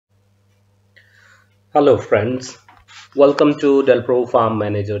Hello friends, welcome to DelPro Farm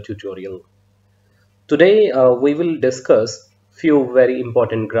Manager tutorial. Today we will discuss few very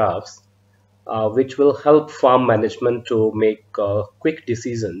important graphs which will help farm management to make quick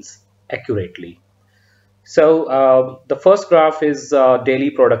decisions accurately. So the first graph is daily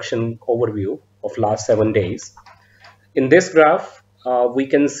production overview of last 7 days. In this graph we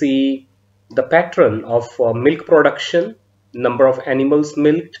can see the pattern of milk production, number of animals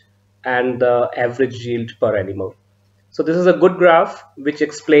milked, and the average yield per animal. So this is a good graph which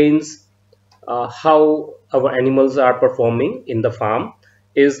explains how our animals are performing in the farm.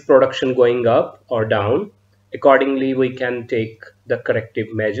 Is production going up or down? Accordingly, we can take the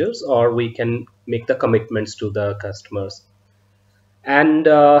corrective measures or we can make the commitments to the customers. And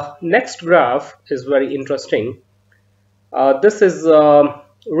next graph is very interesting. This is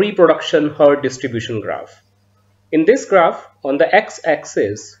reproduction herd distribution graph. In this graph, on the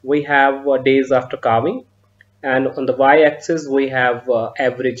x-axis, we have days after calving, and on the y-axis we have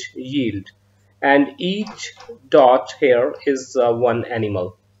average yield, and each dot here is one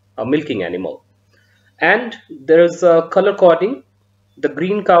animal, a milking animal. And there is a color coding. The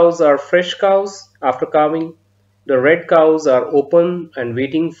green cows are fresh cows after calving, the red cows are open and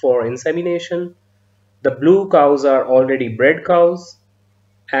waiting for insemination, the blue cows are already bred cows,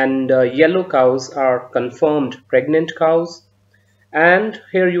 and yellow cows are confirmed pregnant cows. And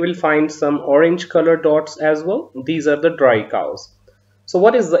here you will find some orange color dots as well. These are the dry cows. So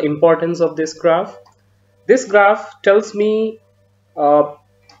what is the importance of this graph? This graph tells me uh,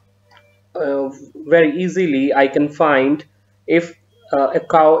 very easily I can find if a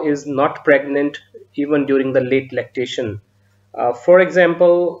cow is not pregnant even during the late lactation. For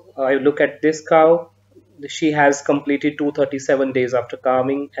example, I look at this cow. She has completed 237 days after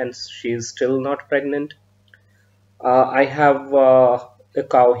calving and she is still not pregnant. I have a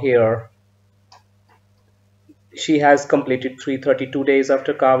cow here. She has completed 332 days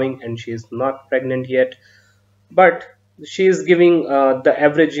after calving and she is not pregnant yet, but she is giving the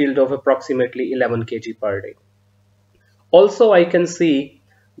average yield of approximately 11 kg per day. Also, I can see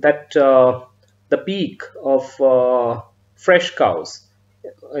that the peak of fresh cows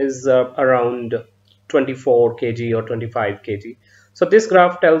is around 24 kg or 25 kg. So this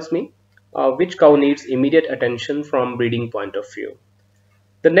graph tells me which cow needs immediate attention from breeding point of view.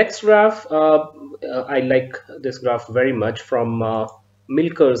 The next graph, I like this graph very much from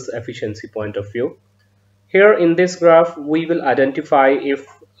milkers efficiency point of view. Here in this graph, we will identify if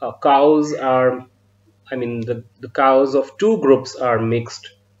cows are, the cows of two groups are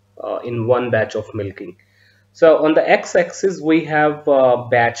mixed in one batch of milking. So on the x-axis, we have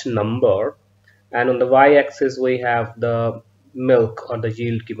batch number, and on the y-axis, we have the milk or the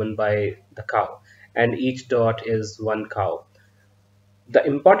yield given by the cow, and each dot is one cow. The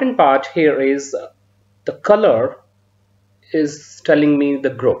important part here is the color is telling me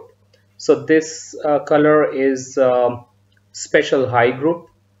the group. So this color is special high group.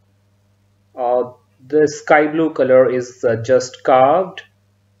 The sky blue color is just carved,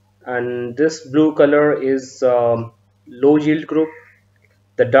 and this blue color is low yield group.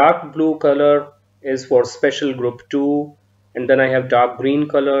 The dark blue color is for special group 2, and then I have dark green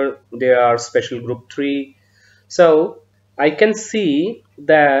color, they are special group 3. So I can see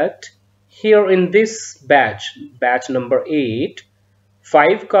that here in this batch number 8,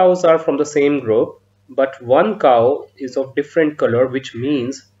 5 cows are from the same group, but one cow is of different color, which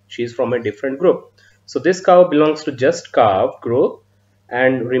means she is from a different group. So this cow belongs to just calf group,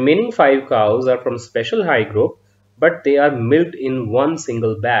 and remaining 5 cows are from special high group, but they are milked in one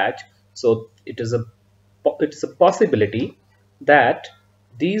single batch. So it's a possibility that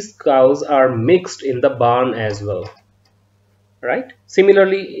these cows are mixed in the barn as well, right?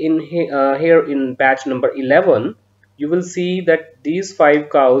 Similarly, in here in batch number 11, you will see that these 5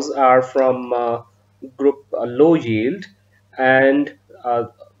 cows are from group low yield, and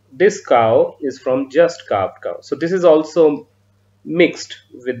this cow is from just calved cow. So this is also mixed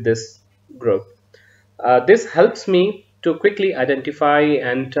with this group. This helps me to quickly identify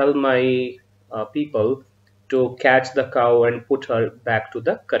and tell my people to catch the cow and put her back to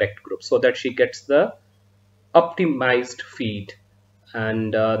the correct group so that she gets the optimized feed.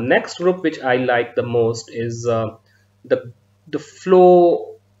 And next group which I like the most is the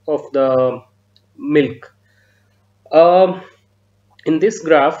flow of the milk. Um, in this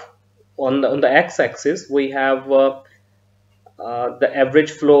graph, on the x-axis, we have the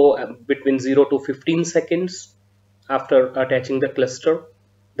average flow between 0 to 15 seconds after attaching the cluster,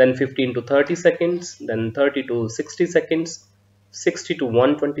 then 15 to 30 seconds, then 30 to 60 seconds, 60 to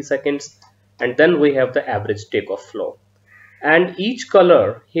 120 seconds, and then we have the average takeoff flow. And each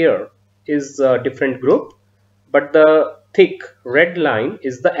color here is a different group, but the thick red line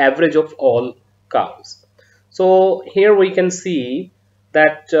is the average of all cows. So here we can see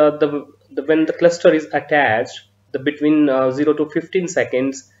that when the cluster is attached, the between 0 to 15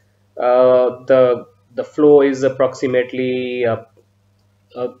 seconds, the flow is approximately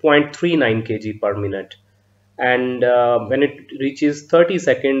 0.39 kg per minute, and when it reaches 30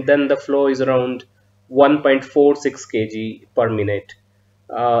 seconds, then the flow is around 1.46 kg per minute.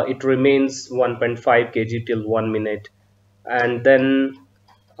 It remains 1.5 kg till 1 minute, and then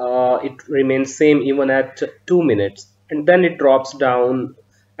it remains same even at 2 minutes, and then it drops down,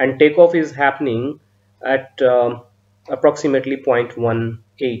 and takeoff is happening at approximately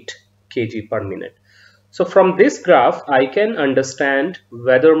 0.18 kg per minute. So from this graph, I can understand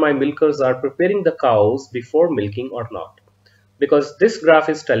whether my milkers are preparing the cows before milking or not. Because this graph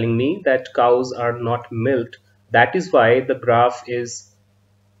is telling me that cows are not milked. That is why the graph is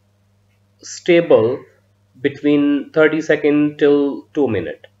stable between 30 seconds till 2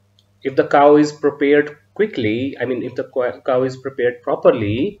 minutes. If the cow is prepared quickly, I mean if the cow is prepared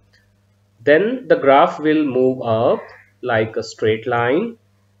properly, then the graph will move up like a straight line,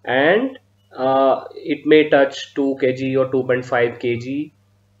 and it may touch 2 kg or 2.5 kg,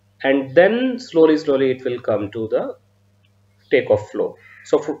 and then slowly it will come to the takeoff flow.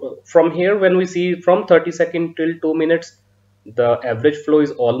 So from here, when we see from 30 seconds till 2 minutes, the average flow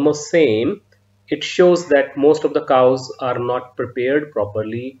is almost same. It shows that most of the cows are not prepared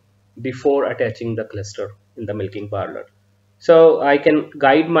properly before attaching the cluster in the milking parlor. So I can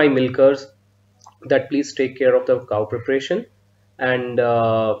guide my milkers that please take care of the cow preparation, and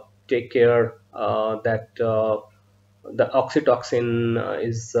take care that the oxytocin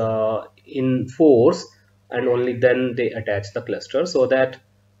is in force, and only then they attach the cluster so that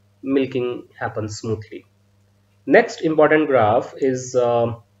milking happens smoothly. Next important graph is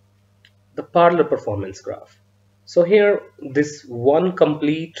the parlor performance graph. So here this one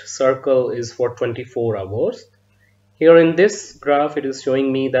complete circle is for 24 hours. Here in this graph it is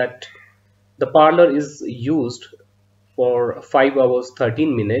showing me that the parlor is used for 5 hours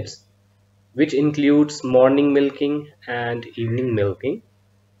 13 minutes, which includes morning milking and evening milking.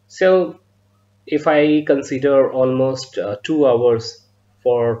 So if I consider almost 2 hours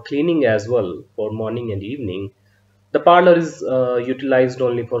for cleaning as well for morning and evening, the parlor is utilized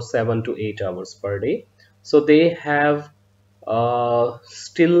only for 7 to 8 hours per day. So they have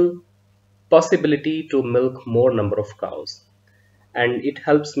still possibility to milk more number of cows, and it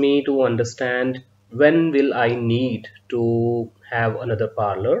helps me to understand when will I need to have another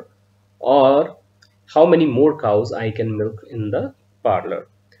parlor, or how many more cows I can milk in the parlor.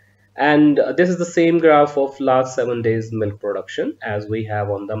 And this is the same graph of last 7 days milk production as we have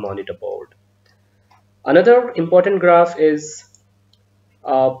on the monitor board. Another important graph is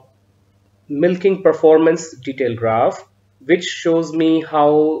uh, milking performance detail graph, which shows me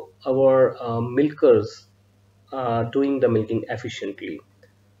how our milkers are doing the milking efficiently.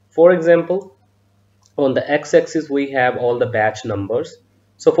 For example, on the x-axis we have all the batch numbers.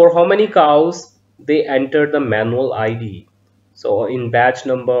 So for how many cows they entered the manual ID. So in batch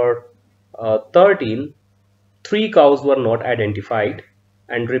number 13, 3 cows were not identified,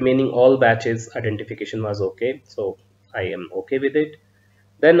 and remaining all batches identification was okay. So I am okay with it.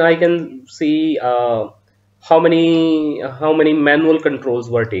 Then I can see how many manual controls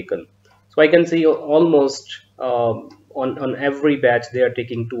were taken. So I can see almost on every batch they are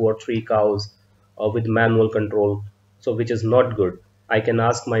taking 2 or 3 cows with manual control, so which is not good. I can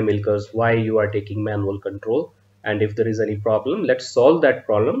ask my milkers why you are taking manual control, and if there is any problem, let's solve that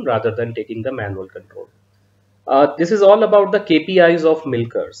problem rather than taking the manual control. This is all about the KPIs of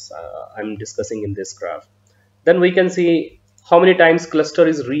milkers I'm discussing in this graph. Then we can see how many times cluster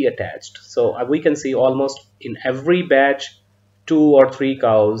is reattached. So we can see almost in every batch 2 or 3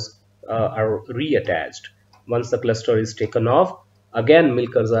 cows are reattached. Once the cluster is taken off, again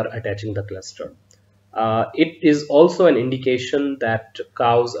milkers are attaching the cluster. It is also an indication that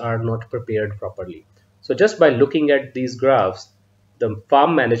cows are not prepared properly. So just by looking at these graphs, the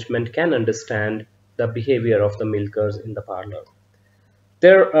farm management can understand the behavior of the milkers in the parlor.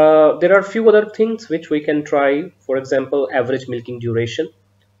 There are few other things which we can try. For example, average milking duration.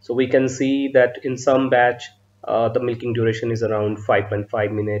 So we can see that in some batch the milking duration is around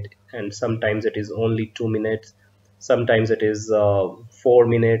 5.5 minutes, and sometimes it is only 2 minutes, sometimes it is 4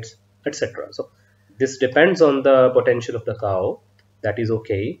 minutes, etc. So this depends on the potential of the cow. That is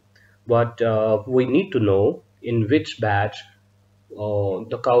okay, but we need to know in which batch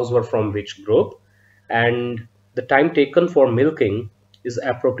the cows were from which group, and the time taken for milking is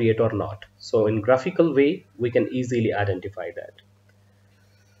appropriate or not. So in graphical way we can easily identify that.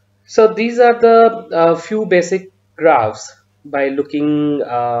 So these are the few basic graphs. By looking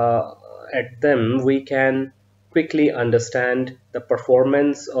at them, we can quickly understand the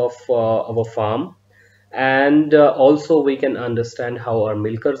performance of our farm, and also we can understand how our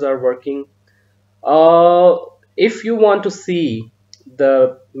milkers are working. Uh, if you want to see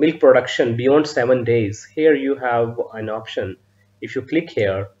the milk production beyond 7 days, here you have an option. If you click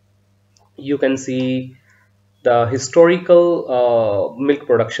here, you can see the historical milk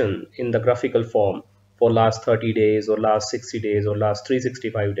production in the graphical form for last 30 days or last 60 days or last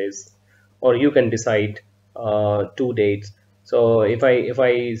 365 days, or you can decide two dates. So if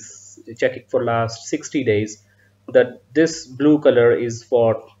I check it for last 60 days, that this blue color is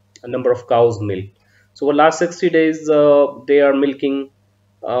for a number of cows milked. So for last 60 days they are milking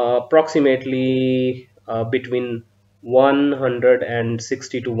approximately between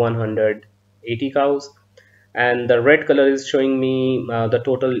 160 to 180 cows, and the red color is showing me the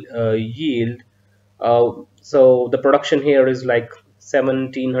total yield. So the production here is like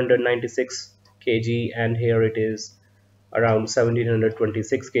 1796 kg, and here it is around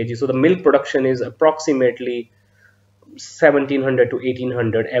 1726 kg. So the milk production is approximately 1700 to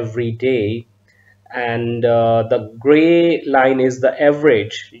 1800 every day, and the gray line is the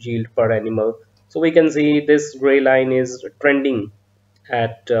average yield per animal. So we can see this gray line is trending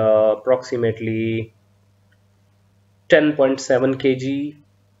at approximately 10.7 kg,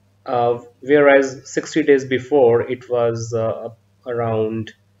 whereas 60 days before it was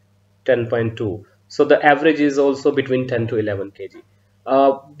around 10.2. So the average is also between 10 to 11 kg.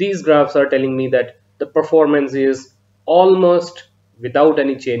 These graphs are telling me that the performance is almost without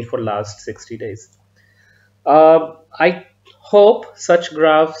any change for last 60 days. I hope such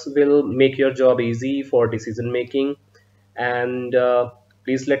graphs will make your job easy for decision making, and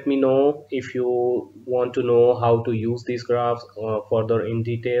please let me know if you want to know how to use these graphs further in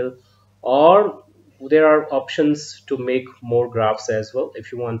detail, or there are options to make more graphs as well.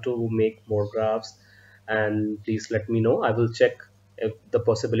 If you want to make more graphs, and please let me know, I will check if the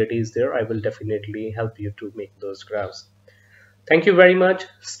possibility is there. I will definitely help you to make those graphs. Thank you very much.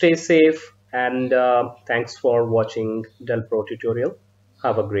 Stay safe, and thanks for watching DelPro tutorial.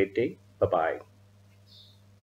 Have a great day. Bye bye.